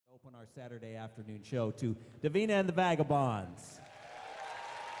our Saturday afternoon show to Davina and the Vagabonds.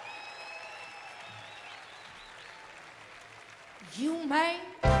 You may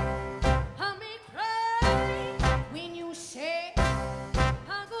hear me cry when you say a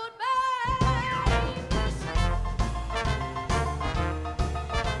goodbye. You say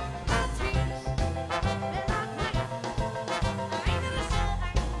my tears and I cry. I ain't gonna say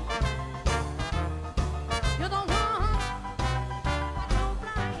you're the one I don't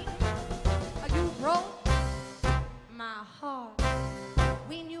blame. You broke my heart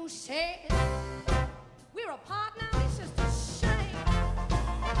when you said we're apart now. It's just a shame.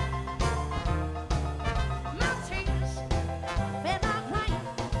 My tears feel like rain.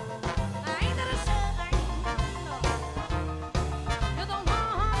 I ain't gonna say no. You're the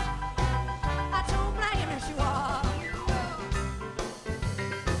one I don't blame. Yes, you are.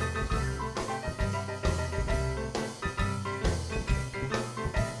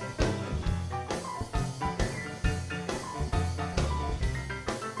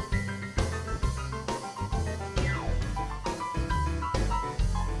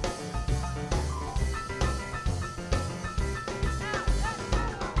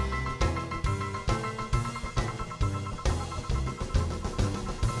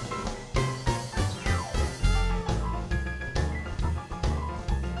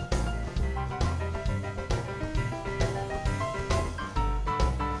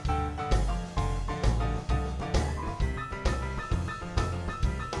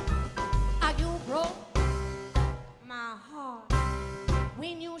 You broke my heart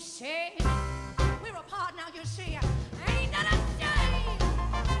when you said we're apart now. You see, ain't that a shame?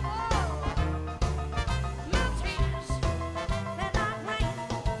 Oh, my tears feel like rain.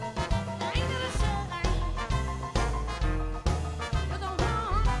 Ain't that a shame? You're the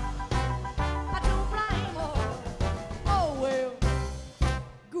one I don't blame. Oh well,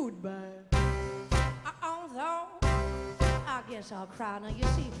 goodbye. Although I guess I'll cry now. You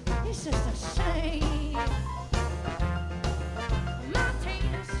see, it's just a shame. My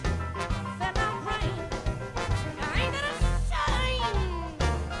tears feel like rain. Ain't that a shame?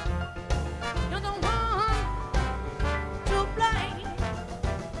 You're the one to blame.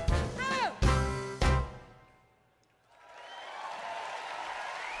 Oh.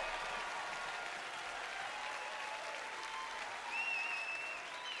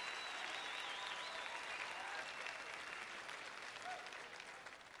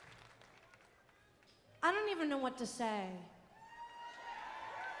 I don't even know what to say.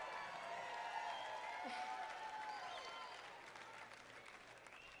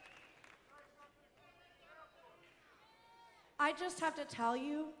 I just have to tell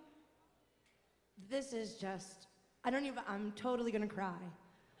you, this is just, I'm totally gonna cry.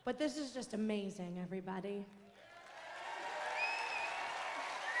 But this is just amazing, everybody.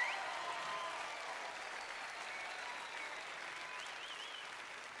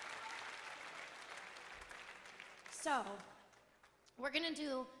 So, we're gonna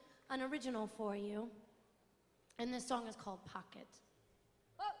do an original for you, and this song is called Pocket.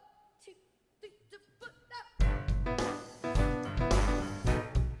 1, 2, 3, 4,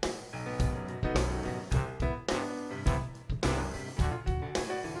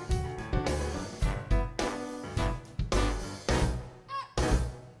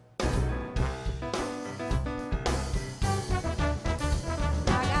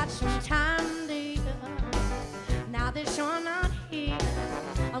 I got some time, dear. Now that you're not here,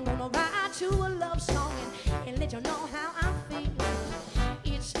 I'm gonna write you a love song and let you know how I feel.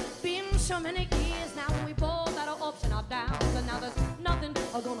 It's been so many years now, we both had our ups and our downs, and now there's nothing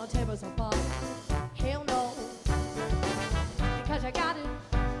gonna tear us apart. Hell no, because you got it.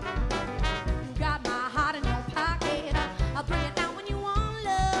 You got my heart in your pocket. I'll bring it down when you want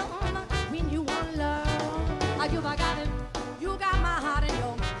love. When you want love, you got it. You got my heart in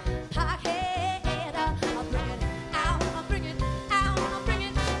your pocket. I'll bring it out. I'll bring it out. I'll bring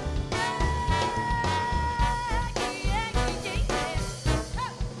it. Yeah.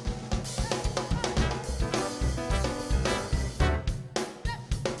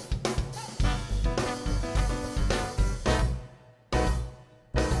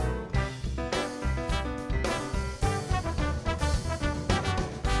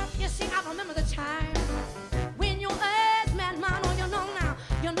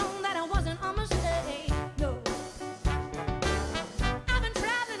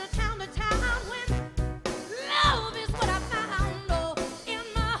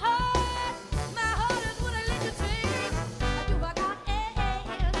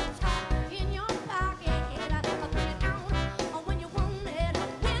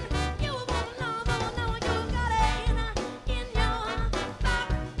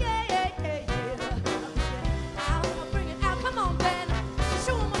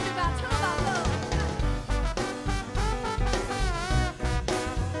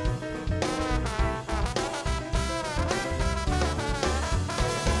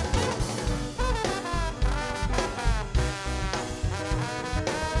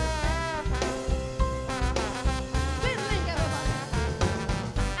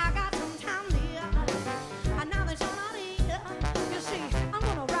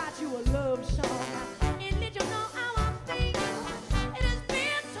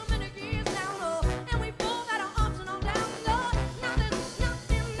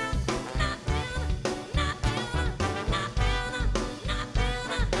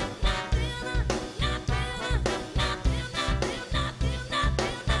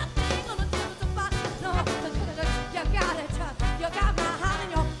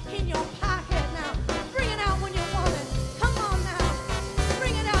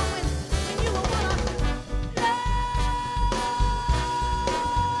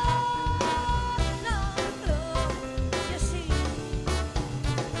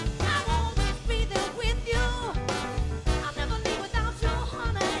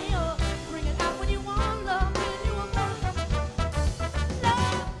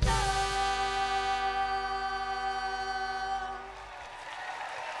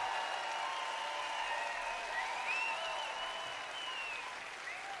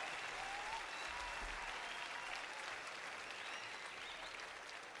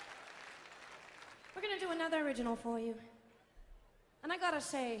 Another original for you. And I gotta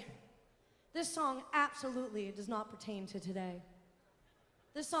say, this song absolutely does not pertain to today.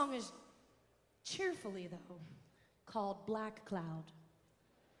 This song is cheerfully, though, called Black Cloud.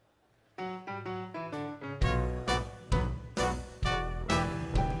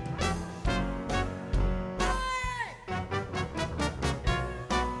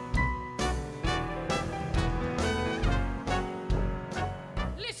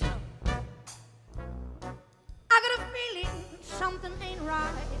 Something ain't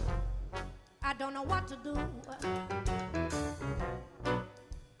right. I don't know what to do. I've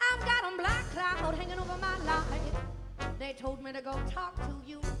got a black cloud hanging over my life. They told me to go talk to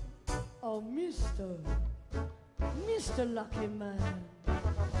you. Oh, Mr. Lucky Man,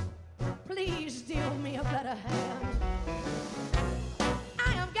 please deal me a better hand.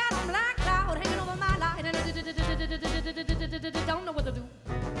 I have got a black cloud hanging over my life and I don't know what to do.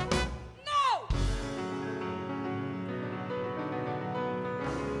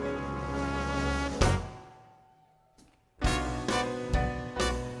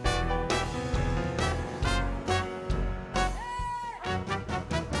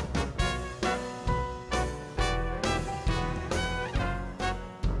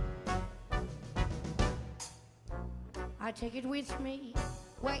 I take it with me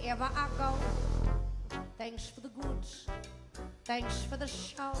wherever I go. Thanks for the goods, thanks for the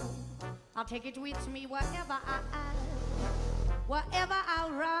show. I'll take it with me wherever I am, wherever I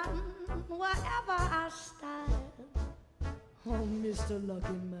run, wherever I stand. Oh, Mr.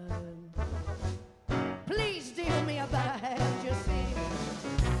 Lucky Man, please deal me a better hand, you see.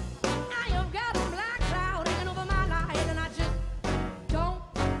 I have got a black cloud hanging over my life and I just don't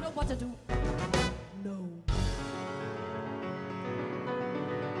know what to do. No.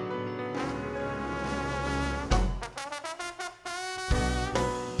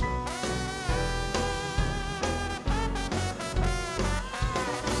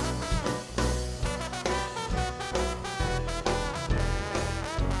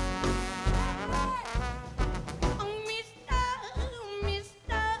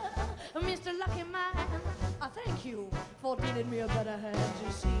 For dealing me a better hand,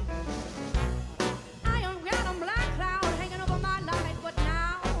 you see. I have got a black cloud hanging over my life, but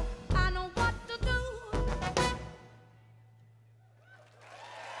now I know what to do.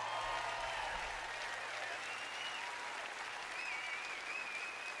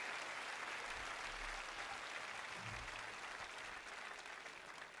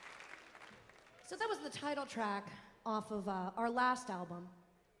 So that was the title track off of our last album.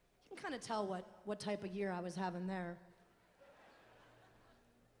 You can kind of tell what type of year I was having there.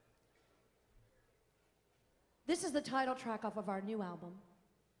 This is the title track off of our new album,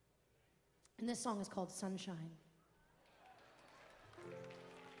 and this song is called Sunshine.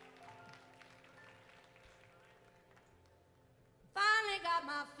 Finally got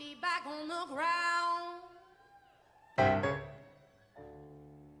my feet back on the ground.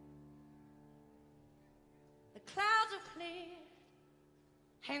 The clouds are clear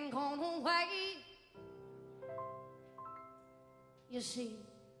and gone away. You see,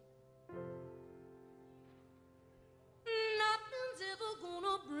 nothing's ever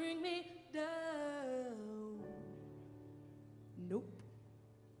gonna bring me down. Nope.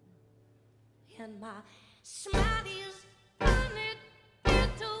 And my smile is on it here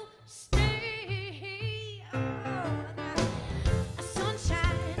to stay. Oh, I got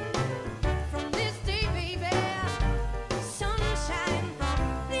sunshine from this day, baby. Sunshine from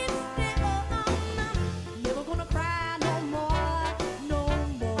this day on. Never gonna cry no more, no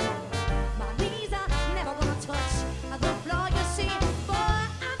more. My knees are never gonna touch the floor, you see. Boy,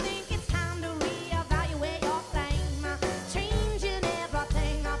 I think it's time to reevaluate your flame. Changing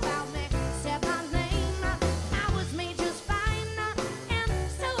everything about me. Said my name. I was made just fine, and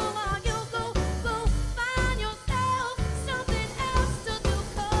so are you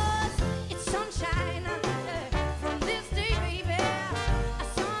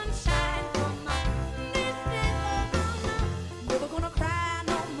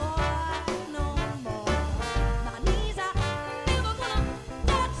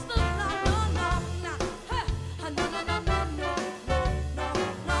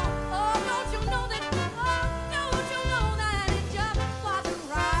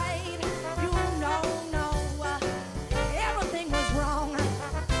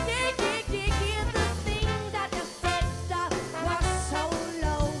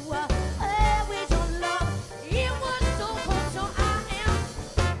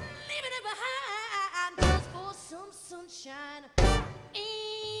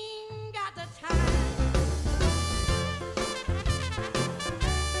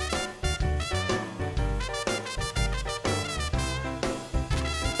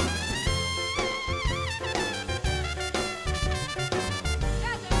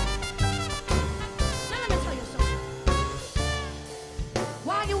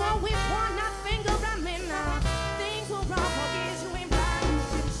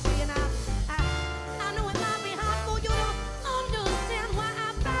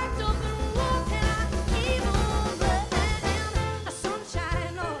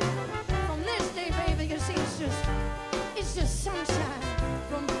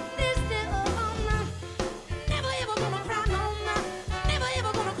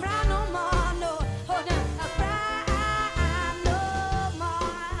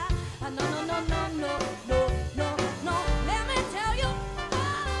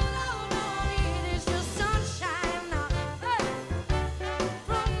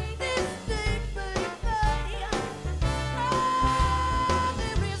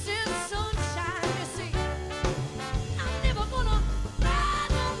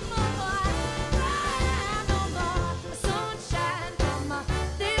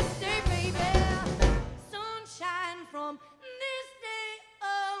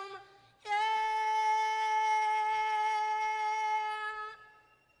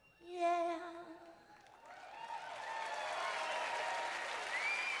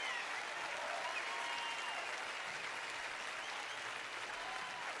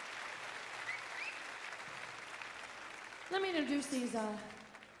Let me introduce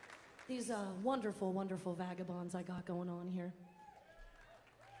these wonderful, wonderful vagabonds I got going on here.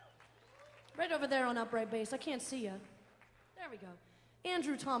 Right over there on upright bass. I can't see you. There we go.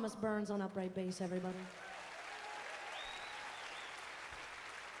 Andrew Thomas Burns on upright bass, everybody.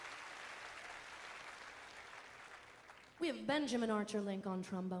 We have Benjamin Archer Link on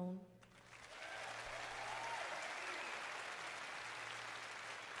trombone.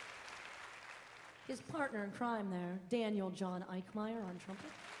 His partner in crime there, Daniel John Eikmeier on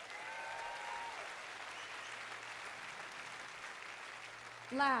trumpet.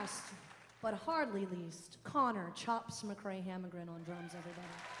 Last, but hardly least, Connor Chops McRae Hammergren on drums, everybody.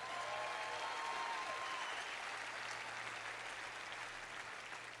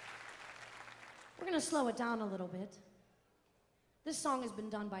 We're gonna slow it down a little bit. This song has been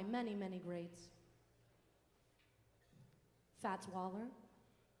done by many, many greats. Fats Waller,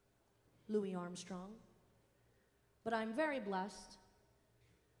 Louis Armstrong. But I'm very blessed,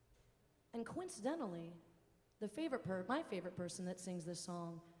 and coincidentally, my favorite person that sings this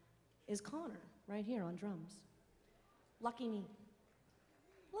song is Connor, right here on drums. Lucky me.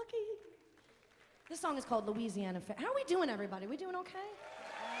 Lucky. This song is called Louisiana Fair. How are we doing, everybody? We doing okay?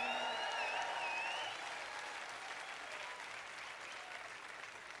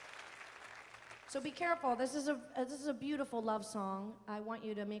 So be careful. This is a beautiful love song. I want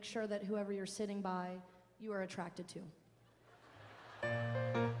you to make sure that whoever you're sitting by, you are attracted to.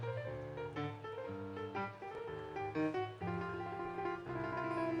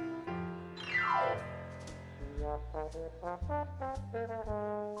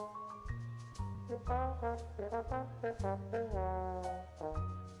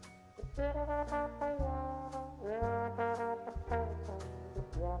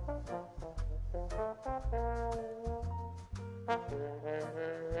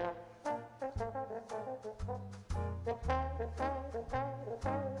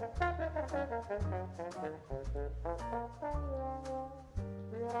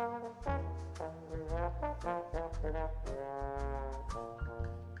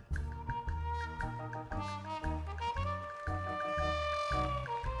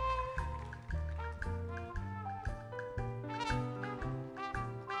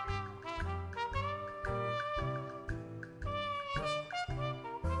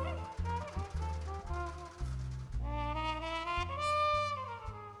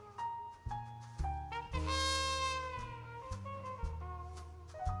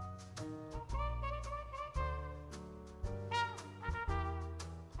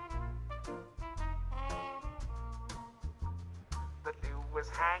 Was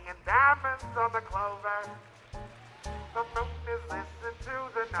hanging diamonds on the clover. The moon is listening to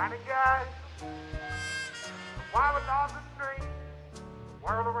the nightingale. While the dogs and dreams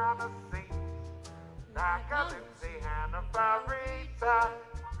whirl around the sea like a Lucy and a Farita.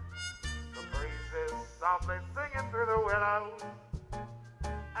 The breeze is softly singing through the willows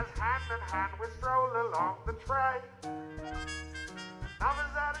as hand in hand we stroll along the trail. Love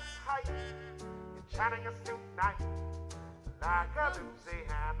is at its height, enchanting us tonight. Like a Lucy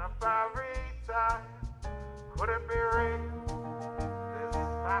and a Farita. Could it be real? This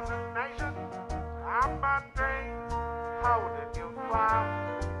fascination, I'm my dreams. How did you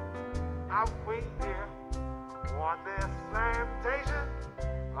find? Are we here on this plantation?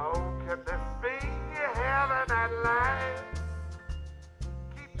 Oh, could this be heaven at last?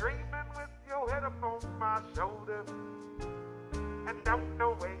 Keep dreaming with your head upon my shoulder, and don't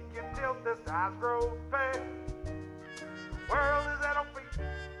awake until the eyes grow pale. World is at our feet,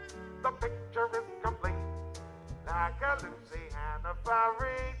 the picture is complete, like a Lucy and a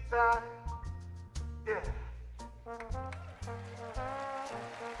Farita. Yeah.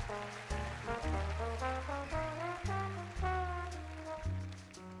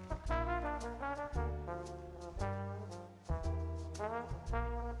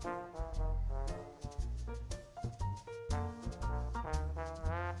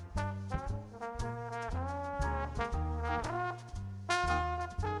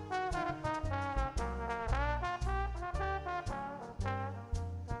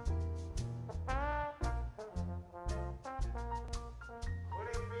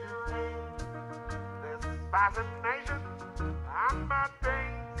 Fascination, I'm my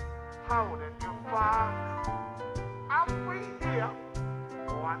dreams. How did you find? Are we here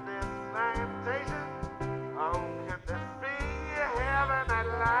on this plantation? Oh, could this be heaven at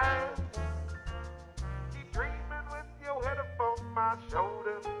last? Keep dreaming with your head upon my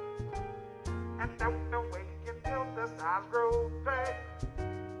shoulder, and don't awake until the stars grow pale.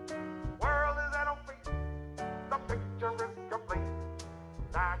 World is at our feet, the picture is complete,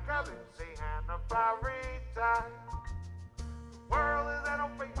 like a Lucy and a Farita.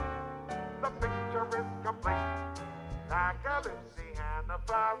 the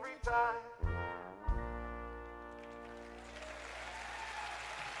fiery tide.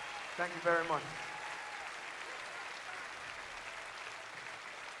 Thank you very much.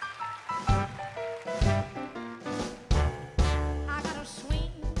 I got a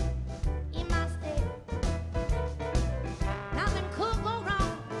swing in my step. Nothing could go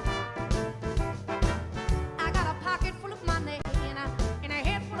wrong. I got a pocket full of money and a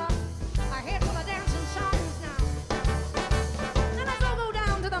head full of dancing songs now. And I go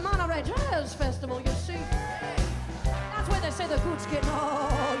down to the Monterey Jazz Festival, you see. That's where they say the goods getting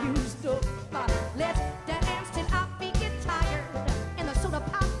all used up. Let's dance till our feet get tired and the soda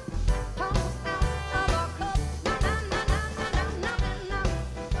pop comes out of our cup.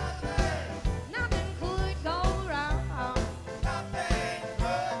 Nothing could go wrong. Nothing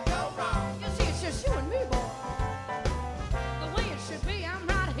could go wrong. You see, it's just you and me, boy. The way it should be, I'm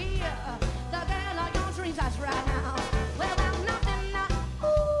right here. The girl of your dreams, that's right now. Well, nothing,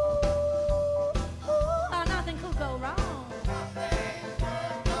 nothing could go wrong. Nothing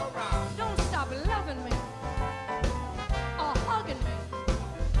could go wrong. Don't stop loving me or hugging me.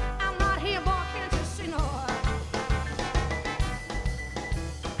 I'm right here, boy, can't you see, no?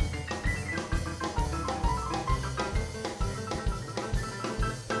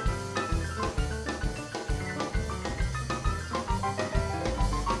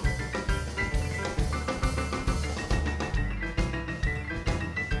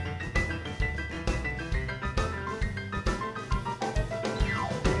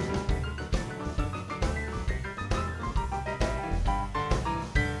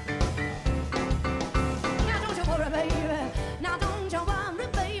 Now don't you worry, baby. Now don't you worry,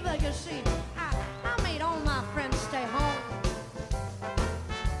 baby. You see, I made all my friends stay home.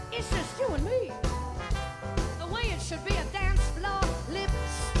 It's just you and me. The way it should be, a dance floor,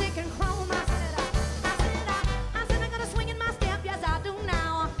 lipstick and chrome. I said I got a swing in my step. Yes, I do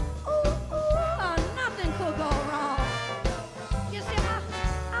now. Nothing could go wrong. You see,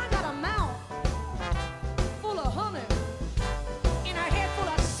 I got a mouth full of honey in a head full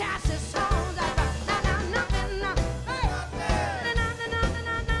of sassy songs. Nothing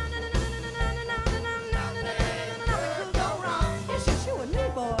could go wrong. It's just you and me,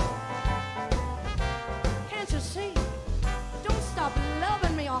 boy. Can't you see? Don't stop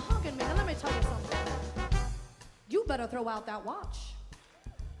loving me or hugging me. Now let me tell you something. You better throw out that watch.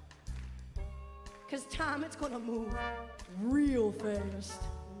 'Cause time, it's gonna move real fast.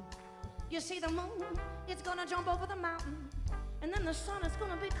 You see the moon, it's gonna jump over the mountain, and then the sun is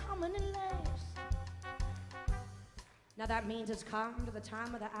gonna be coming in last. Now that means it's come to the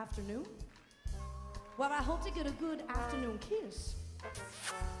time of the afternoon. Well, I hope to get a good afternoon kiss.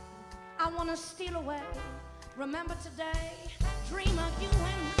 I wanna steal away, remember today, dream of you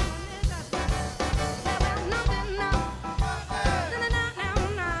and me. Well, nothing, no.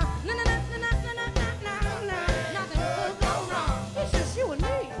 Nothing could go wrong. It's just you and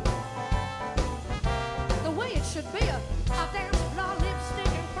me. The way it should be, a dance floor, lipstick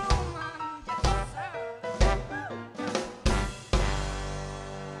and chrome. Yes, sir.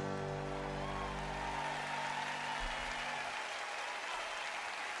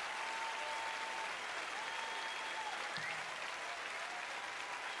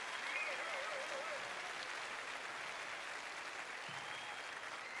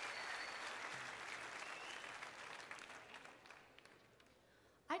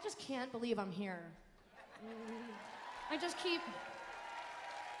 I just can't believe I'm here. I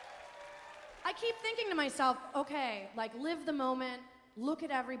keep thinking to myself, okay, like live the moment, look at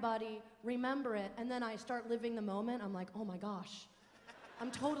everybody, remember it, and then I start living the moment. I'm like, oh my gosh,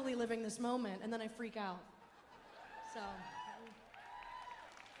 I'm totally living this moment, and then I freak out. So.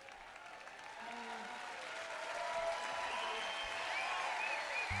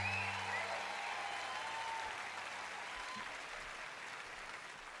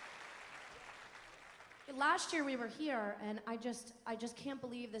 Last year we were here, and I just can't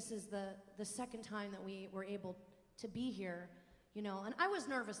believe this is the second time that we were able to be here, you know. And I was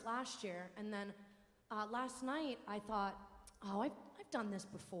nervous last year, and then last night I thought, oh, I've done this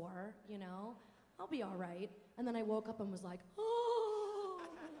before, you know, I'll be all right. And then I woke up and was like, oh.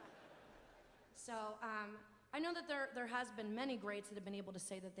 So I know that there has been many greats that have been able to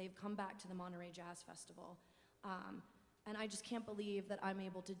say that they've come back to the Monterey Jazz Festival, and I just can't believe that I'm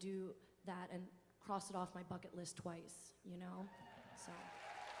able to do that and cross it off my bucket list twice, you know? So.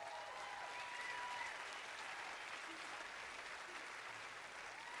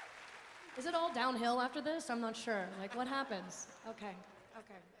 Is it all downhill after this? I'm not sure. Like, what happens? Okay.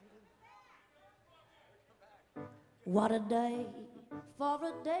 What a day for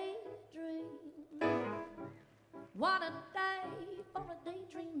a daydream. What a day for a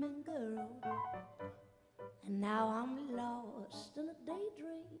Now I'm lost in a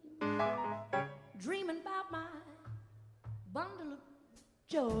daydream, dreaming about my bundle of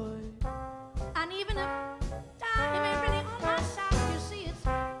joy. And even if time ain't really on my side, you see,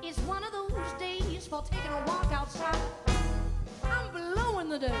 it's one of those days for taking a walk outside. I'm blowing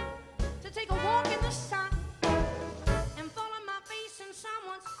the day to take a walk in the sun and follow my face in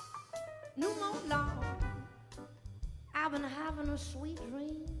someone's new mode lawn. I've been having a sweet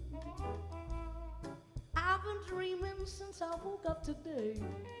dream. I've been dreaming since I woke up today.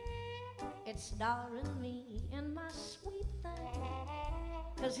 It's starring me and my sweet thing,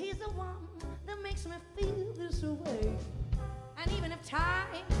 'cause he's the one that makes me feel this way. And even if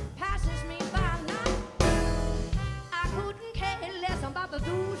time passes me by now, I couldn't care less about the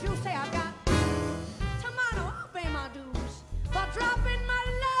dues you say I got. Tomorrow I'll pay my dues for dropping my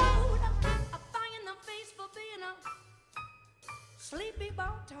load. I find the face for being a sleepy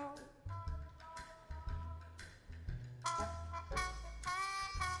bottom.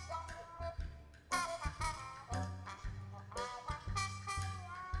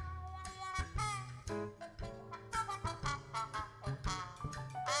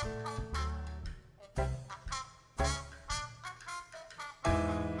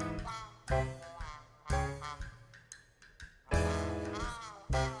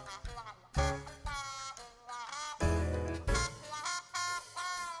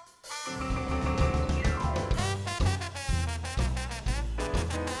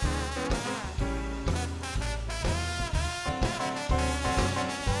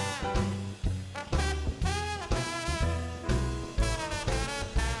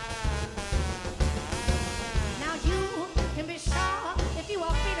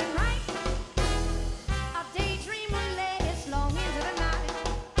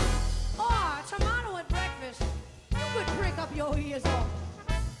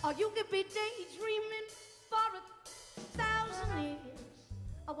 You could be daydreaming for 1,000 years.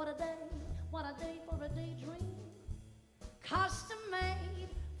 Oh, what a day for a daydream. Custom made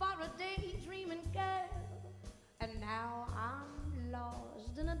for a daydreaming girl. And now I'm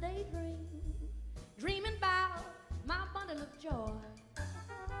lost in a daydream, dreaming about my bundle of joy.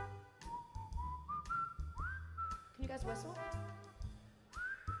 Can you guys whistle?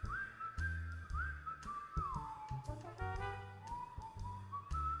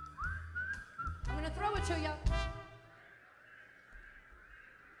 I'm gonna throw it to you.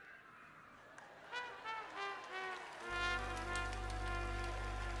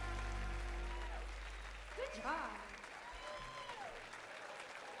 Good job.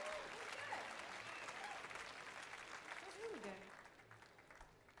 That was really good.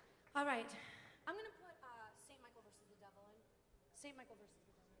 All right, I'm gonna put St. Michael versus the Devil in. St. Michael versus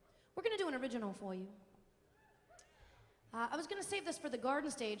the Devil. We're gonna do an original for you. I was gonna save this for the garden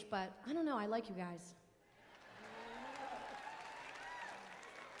stage, but I don't know, I like you guys.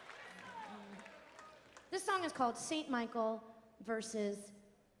 This song is called St. Michael versus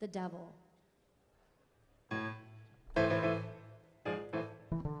the Devil.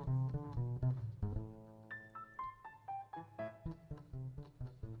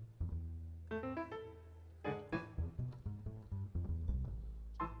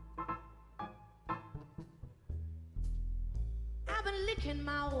 I've been licking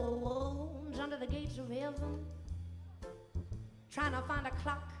my wounds under the gates of heaven, trying to find a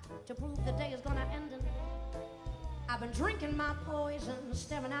clock to prove the day is gonna end. And I've been drinking my poison,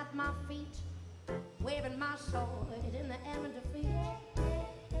 staring at my feet, waving my sword in the air in defeat.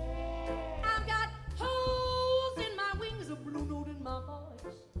 I've got holes in my wings, a blue note in my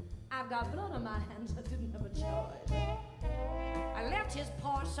voice. I've got blood on my hands, I didn't have a choice. I left his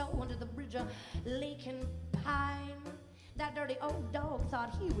paw so under the bridge of Lake and Pine. That dirty old dog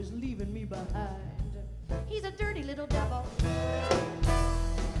thought he was leaving me behind. He's a dirty little devil.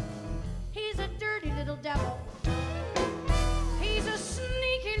 He's a dirty little devil. He's a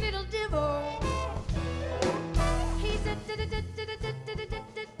sneaky little devil. He's a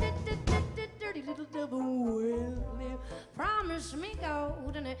dirty little devil. Well, he promised me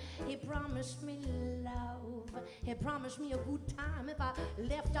gold and he promised me love. He promised me a good time if I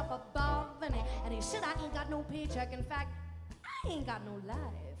left up above. And he said I ain't got no paycheck. In fact, I ain't got no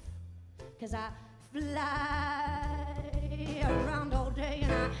life. 'Cause I fly around all day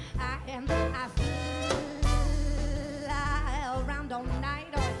and I fly around all night.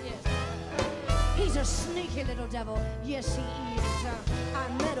 Oh, yes. He's a sneaky little devil. Yes, he is. I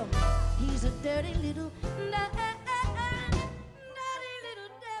met him. He's a dirty little devil.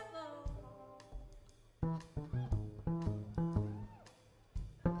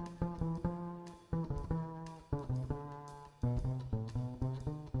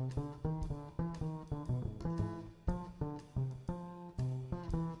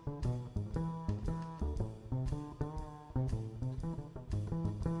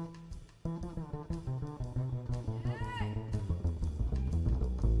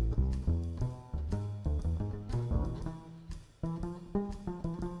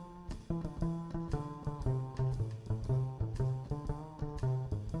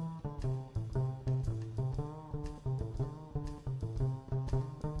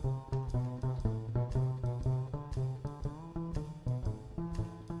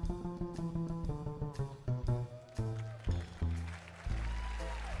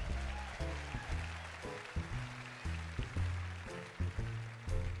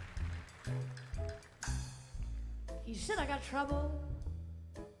 He said, I got trouble.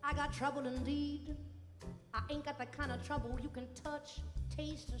 I got trouble indeed. I ain't got the kind of trouble you can touch,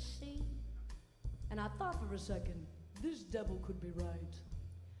 taste, or see. And I thought for a second, this devil could be right.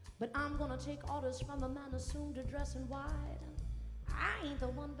 But I'm gonna take orders from a man assumed to dress in white. I ain't the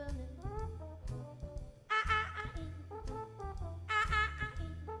one burning. I ain't.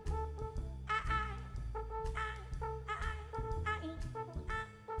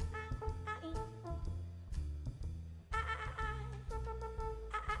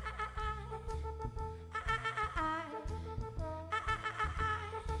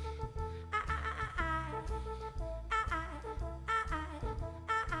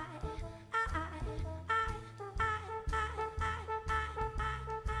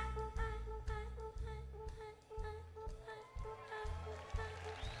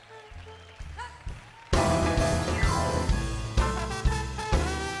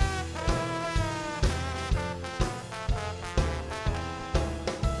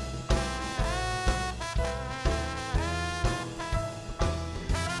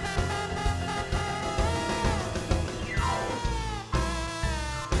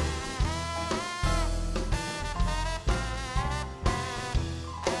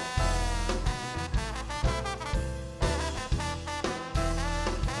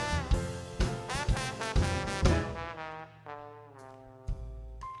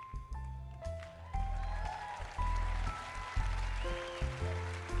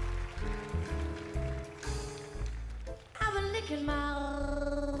 In my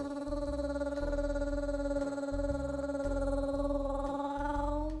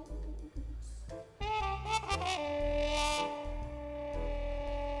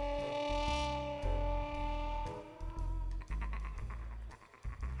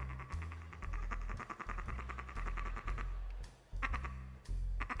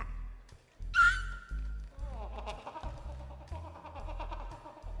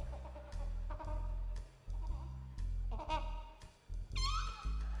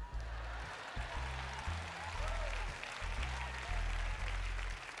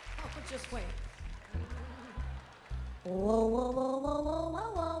just wait. Whoa, whoa, whoa, whoa, whoa,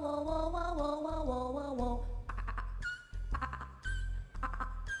 whoa, whoa, whoa, whoa, whoa, whoa, whoa.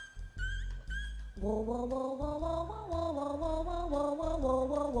 Whoa, whoa, whoa, whoa, whoa, whoa, whoa, whoa, whoa, whoa, whoa,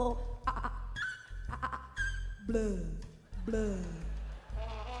 whoa, whoa. Blood, blood.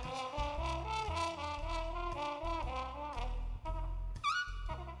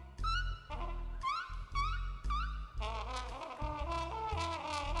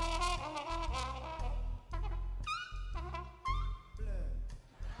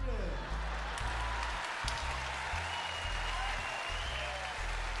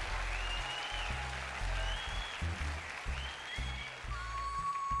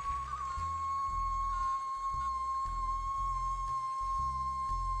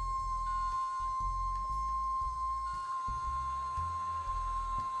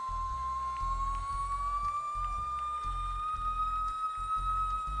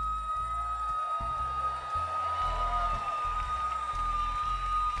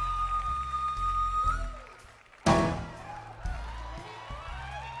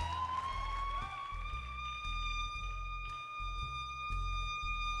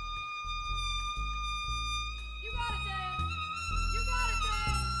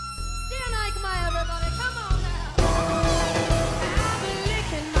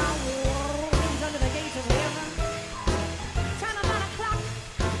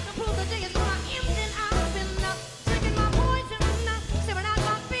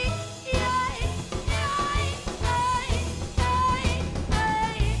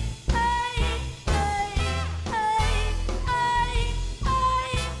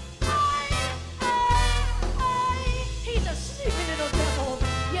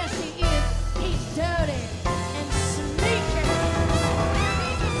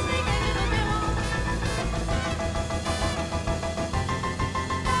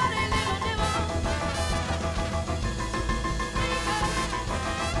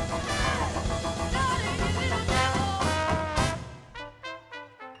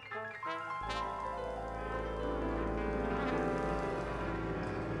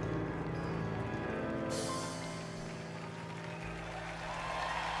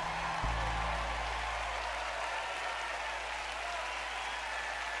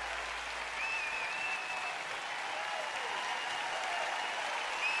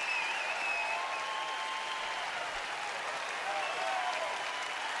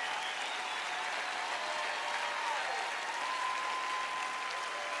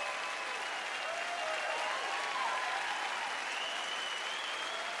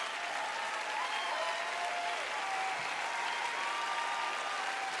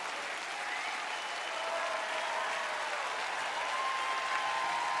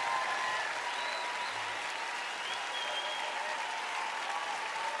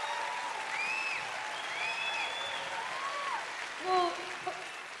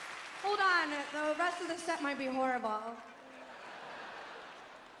 fun. The rest of the set might be horrible.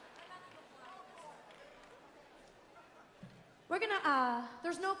 We're gonna,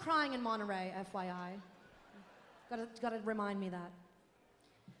 there's no crying in Monterey, FYI. Gotta remind me that.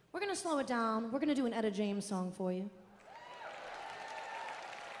 We're gonna slow it down. We're gonna do an Etta James song for you.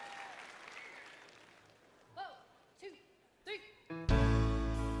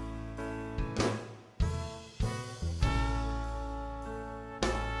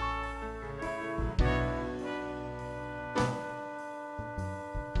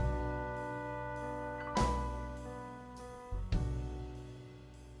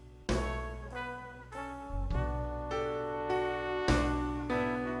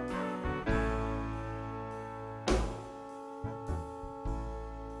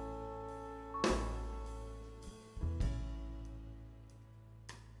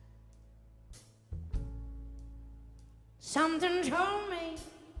 Something told me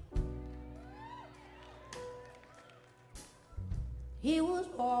he was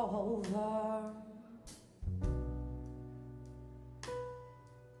over.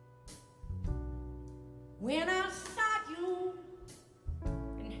 When I saw you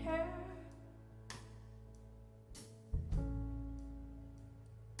and her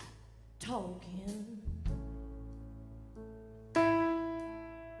talking,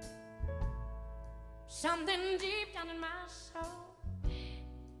 something deep down in my soul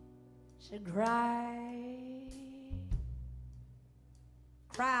said, cry,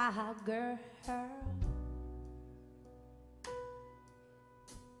 cry, girl.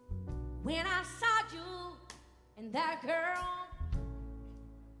 When I saw you and that girl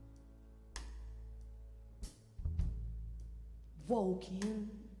walking,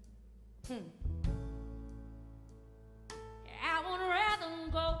 I would rather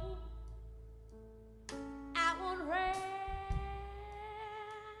go. I would rather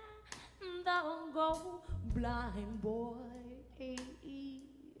go blind, boy.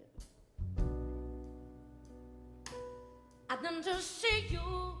 I done just see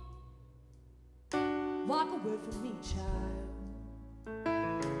you walk away from me, child.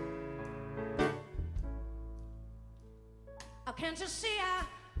 Oh, can't you see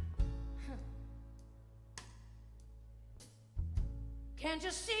can't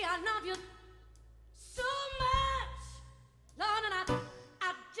you see I love you so much, Lord, and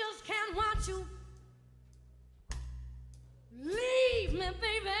I just can't watch you leave me,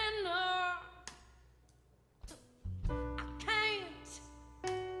 baby, no. I can't.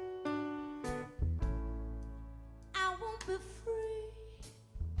 I won't be free.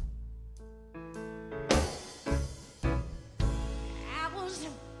 I was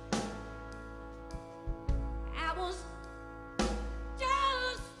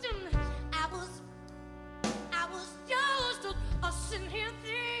just sitting here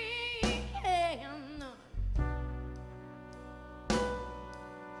thinking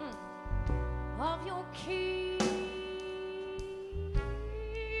of your kiss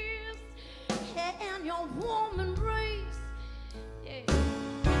and your warm embrace. Yeah.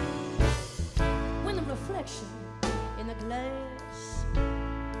 When the reflection in the glass,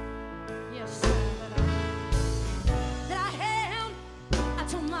 yes, that I held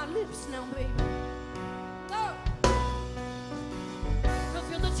to my lips now, baby. Oh.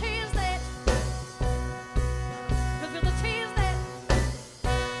 Feel the tears that, feel the tears that,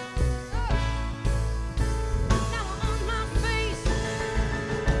 oh. Now on my face,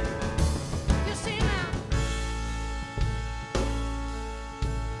 you see now,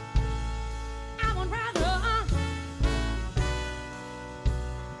 I would rather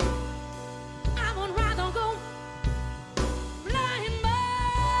go blind, but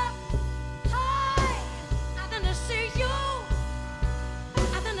I didn't see you.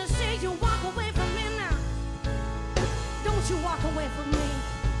 You walk away from me now. Don't you walk away from me,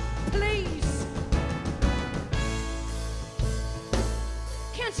 please.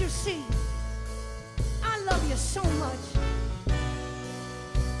 Can't you see? I love you so much.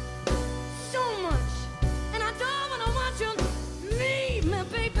 So much. And I don't want to watch you leave me,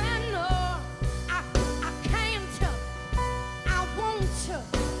 baby. No, I can't. I won't.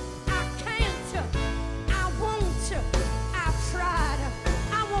 I can't. I won't. I've tried.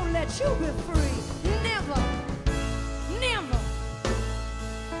 Let you be free. Never, never.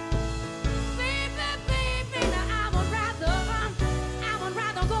 Baby, baby, now I would rather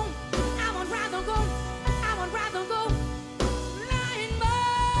go, I would rather go blind, but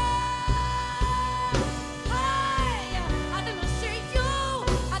hey, I didn't see you,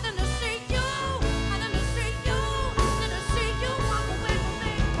 I didn't see you, I didn't see you, I didn't see you walk away from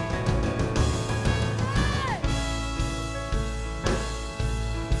me. Hey.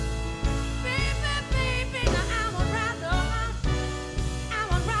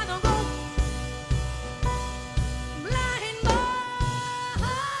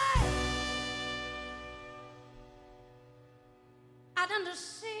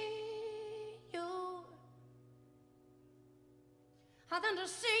 than to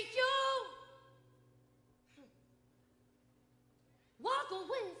see you walk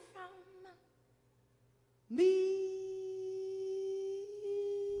away from me.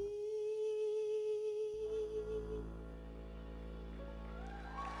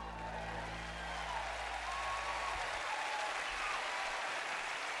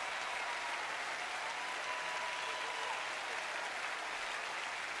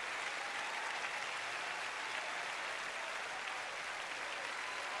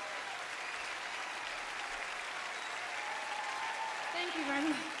 Thank you very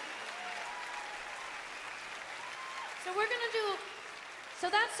much. So we're gonna do, so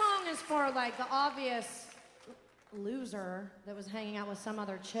that song is for like the obvious loser that was hanging out with some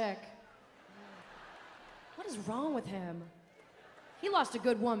other chick. What is wrong with him? He lost a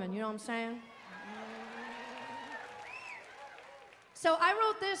good woman, you know what I'm saying? So I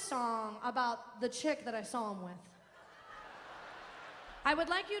wrote this song about the chick that I saw him with. I would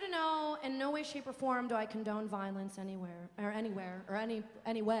like you to know, in no way, shape, or form do I condone violence anywhere, or any way,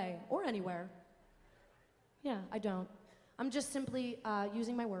 or anywhere. Yeah, I don't. I'm just simply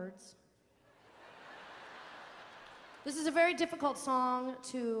using my words. This is a very difficult song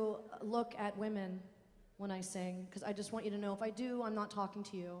to look at women when I sing, because I just want you to know if I do, I'm not talking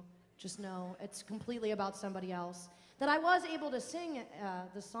to you. Just know it's completely about somebody else that I was able to sing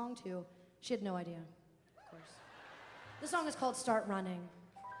the song to. She had no idea, of course. The song is called Start Running.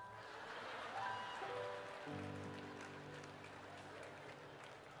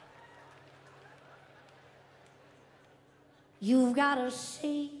 You've got to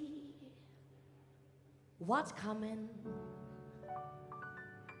see what's coming.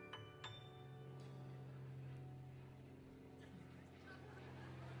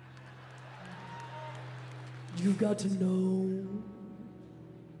 You've got to know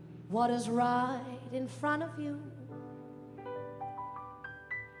what is right in front of you.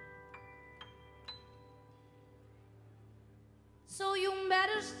 So you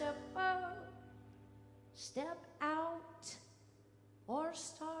better step up, step out, or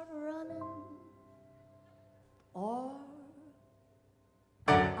start running, or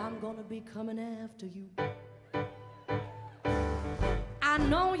I'm gonna be coming after you. I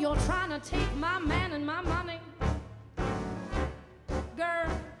know you're trying to take my man and my money. Girl,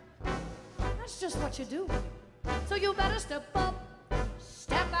 that's just what you do. So you better step up,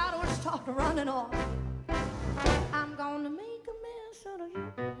 step out, or start running off. I'm gonna make a mess out of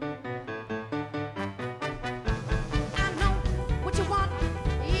you. I know what you want,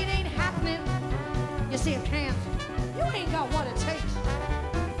 it ain't happening. You see, it can't. You ain't got what it takes.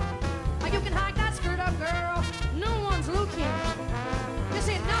 You can hike that skirt up, girl. No one's looking. You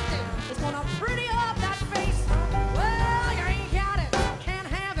see, nothing is gonna pretty up that face. Well, you ain't got it, can't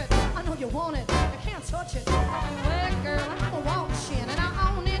have it. I know you want it, you can't touch it. Well, girl, I'm a walk-in and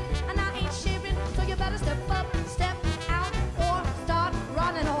I own it, and I ain't shipping. So you better step up, step out, or start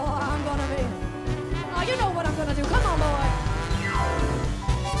running, or I'm gonna be. Oh, you know what I'm gonna do. Come on, boy.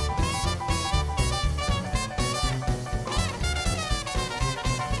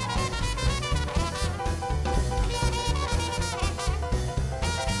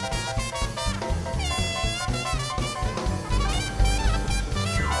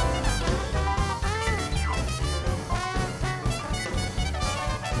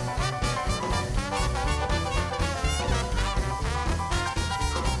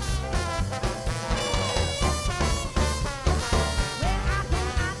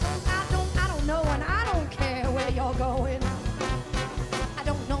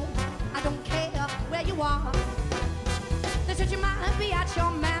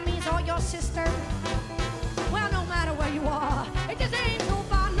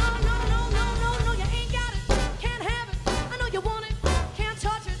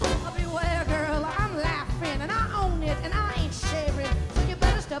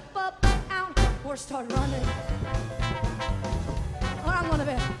 Start running, or I'm gonna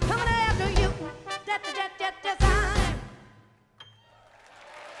be coming after you. Time.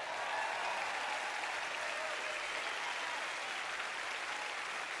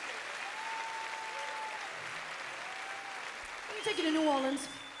 Let me take you to New Orleans.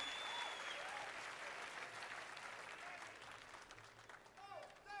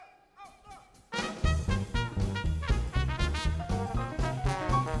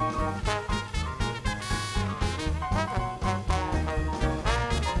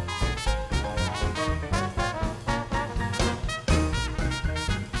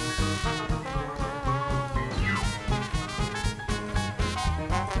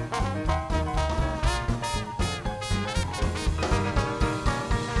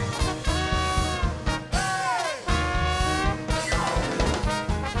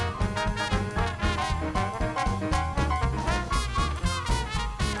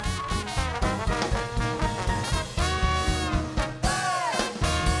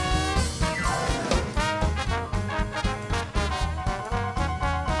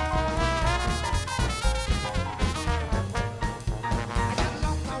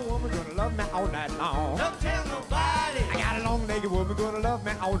 love me all night long. Don't tell nobody. I got a long-legged woman gonna love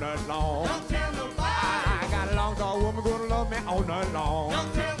me all night long. Don't tell nobody. I got a long tall woman gonna love me all night long.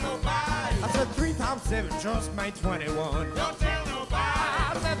 Don't tell nobody. I said 3 times 7 just made 21. Don't tell nobody.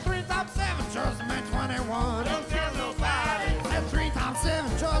 I said 3 times 7 just made 21. Don't tell nobody. I said 3 times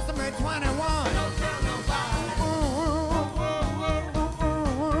 7 just made 21. Don't tell nobody.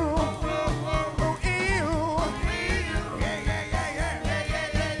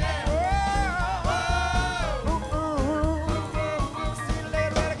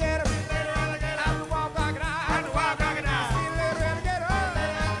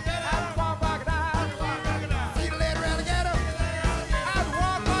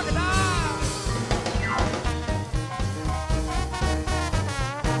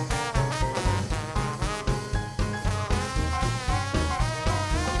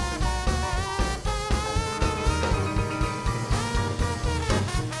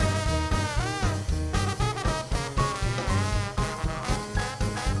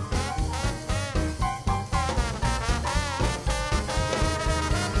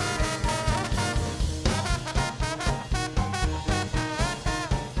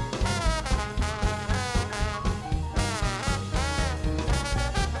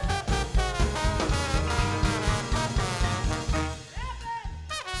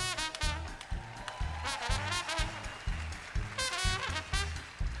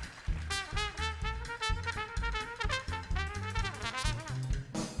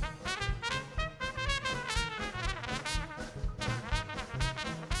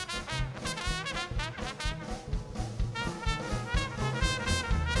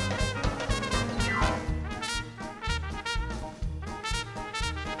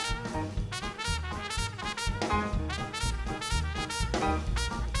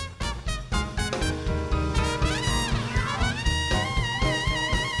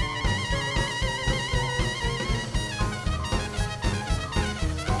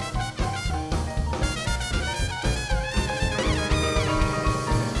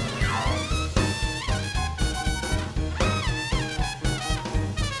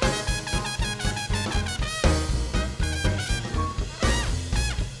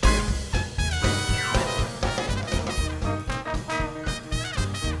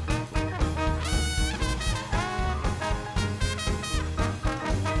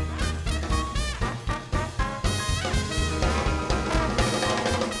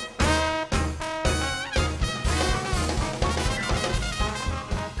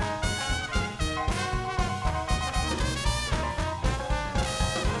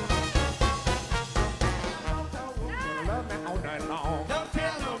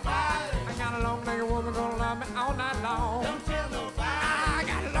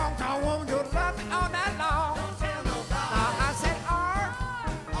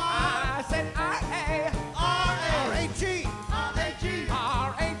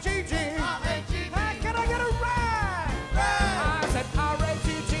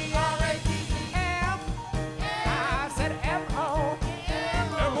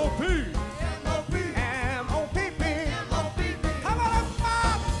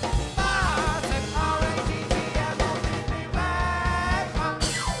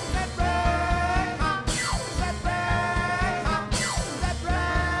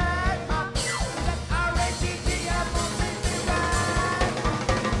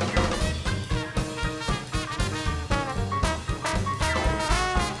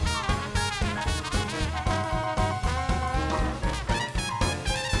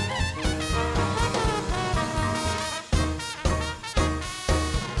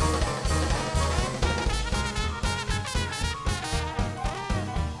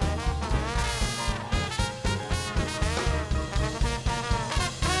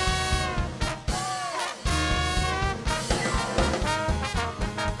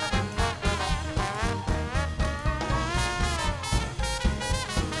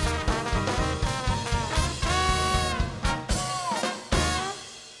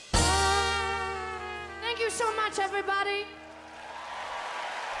 everybody.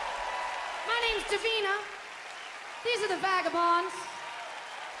 My name's Davina. These are the Vagabonds.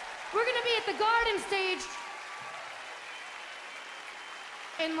 We're gonna be at the Garden Stage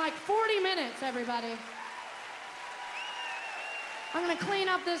in like 40 minutes, everybody. I'm gonna clean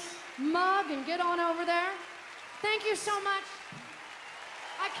up this mug and get on over there. Thank you so much.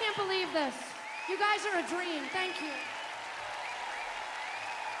 I can't believe this. You guys are a dream. Thank you.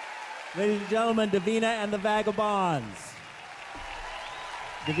 Ladies and gentlemen, Davina and the Vagabonds.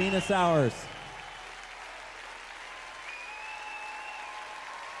 Davina Sowers.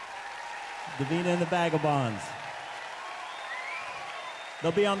 Davina and the Vagabonds.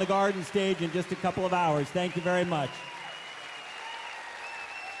 They'll be on the garden stage in just a couple of hours. Thank you very much.